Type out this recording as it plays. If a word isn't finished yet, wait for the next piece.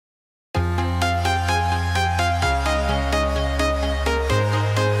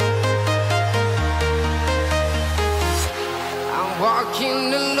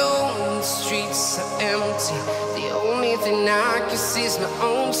walking alone, the streets are empty. The only thing I can see is my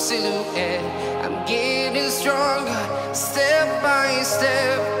own silhouette. I'm getting stronger, step by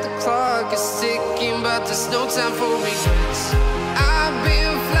step. The clock is ticking, but there's no time for regrets. I've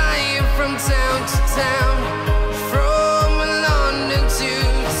been flying from town to town, from London to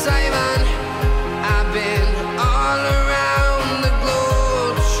Taiwan. I've been all around the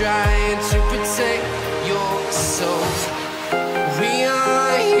globe, trying to protect your soul. We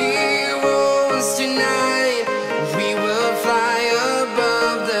are heroes tonight. We will fly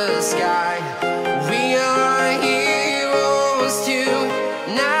above the sky. We are heroes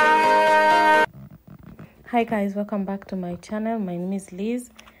tonight. Hi guys, welcome back to my channel. My name is Liz.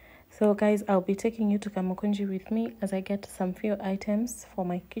 So guys, I'll be taking you to Kamukunji with me as I get some few items for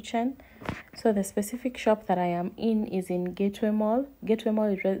my kitchen. So the specific shop that I am in is in Gateway Mall. Gateway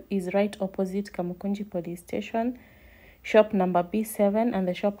Mall is right opposite Kamukunji police station. Shop number B7, and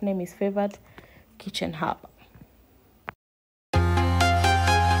the shop name is Favoured Kitchen Hub. I'm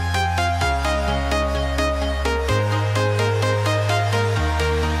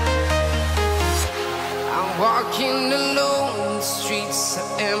walking alone, the streets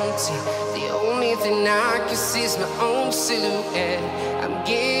are empty. The only thing I can see is my own silhouette. I'm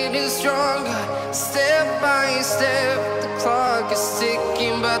getting stronger, step by step. The clock is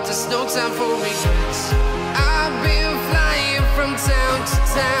ticking, but there's no time for regrets. I've been flying from town to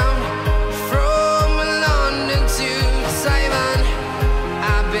town, from London to Taiwan.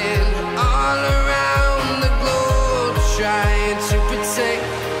 I've been all around the globe, trying to protect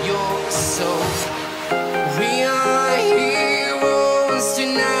your soul. We are heroes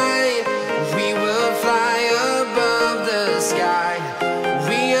tonight. We will fly above the sky.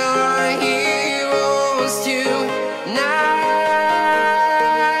 We are heroes tonight.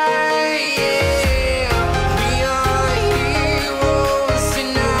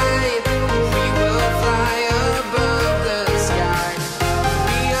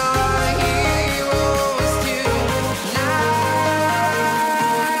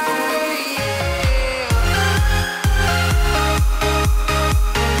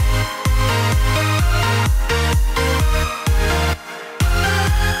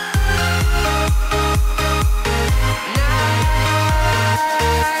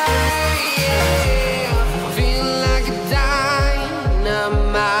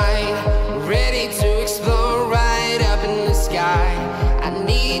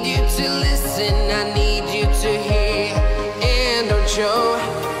 Show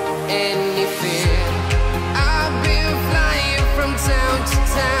any fear. I've been flying from town to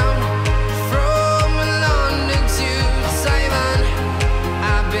town, from London to Taiwan.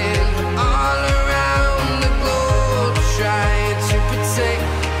 I've been all around the globe, trying to protect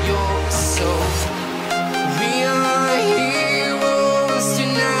your soul. We are heroes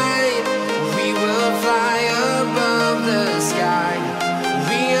tonight. We will fly above the sky.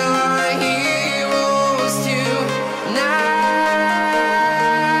 We are heroes tonight.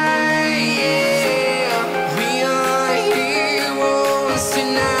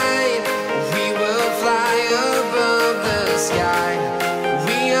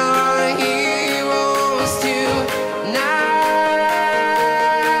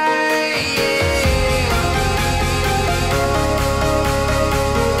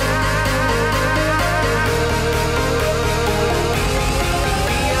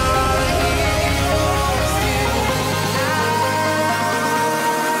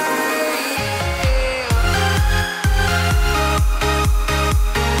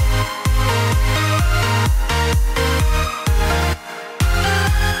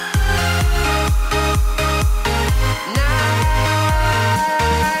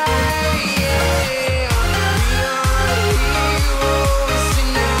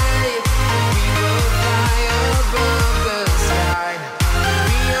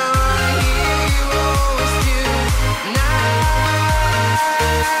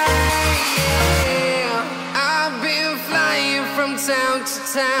 Town to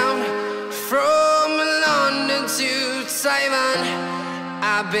town, from London to Taiwan.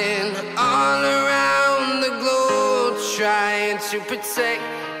 I've been all around the globe, trying to protect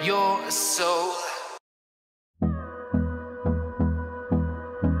your soul.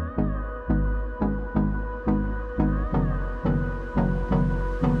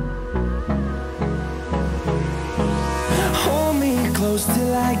 Hold me close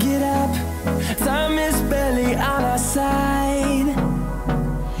till I get up. Time is barely on our side.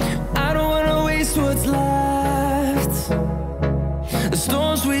 I don't wanna waste what's left. The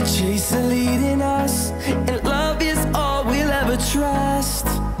storms we chase are leading us, and love is all we'll ever trust.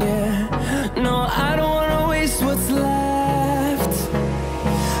 Yeah, no, I don't wanna waste what's left.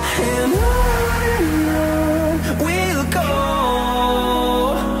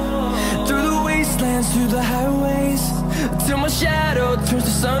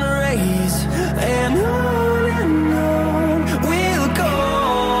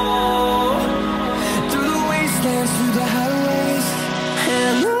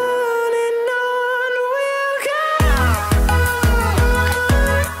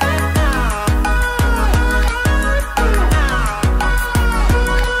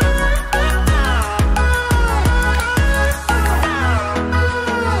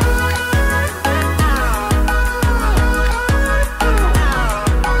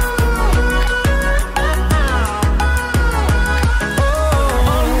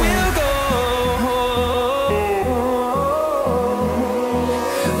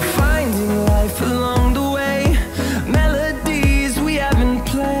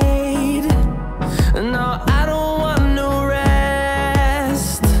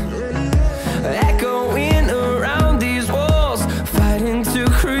 fighting to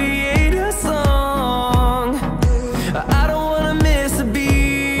create a song. I don't wanna miss a beat.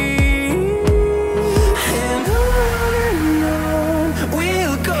 And on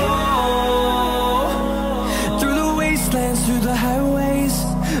we'll go, through the wastelands, through the highways,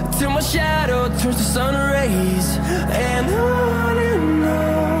 till my shadow turns to sun rays. And on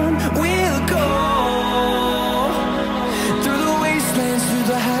we'll go, through the wastelands, through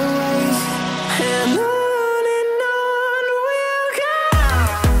the highways, and on we'll go.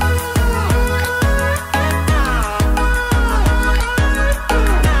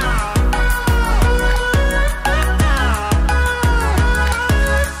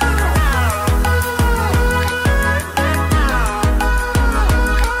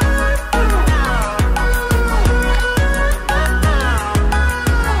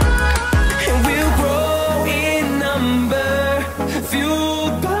 And we'll grow in number,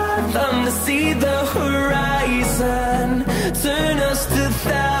 fueled by them to see the horizon, turn us to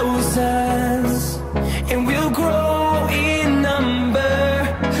thousands. And we'll grow in number,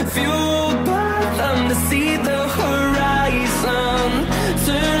 fueled by them to see the horizon,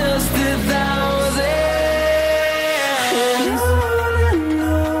 turn us to thousands. And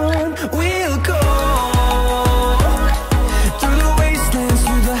on we'll go, through the wastelands,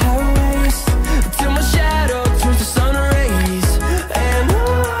 through the highways, till my shadow turns to sun rays. And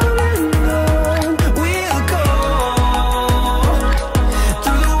on we'll go,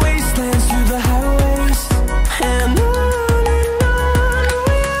 through the wastelands, through the highways, and on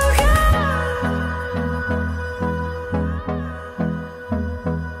we'll go.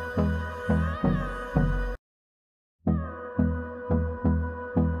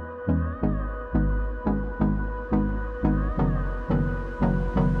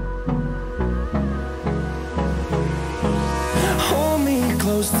 Hold me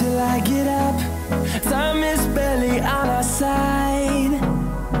close till I get up. Time is barely on our side.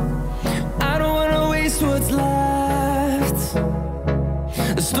 I don't wanna waste what's left.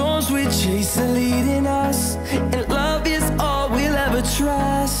 The storms we chase are leading us.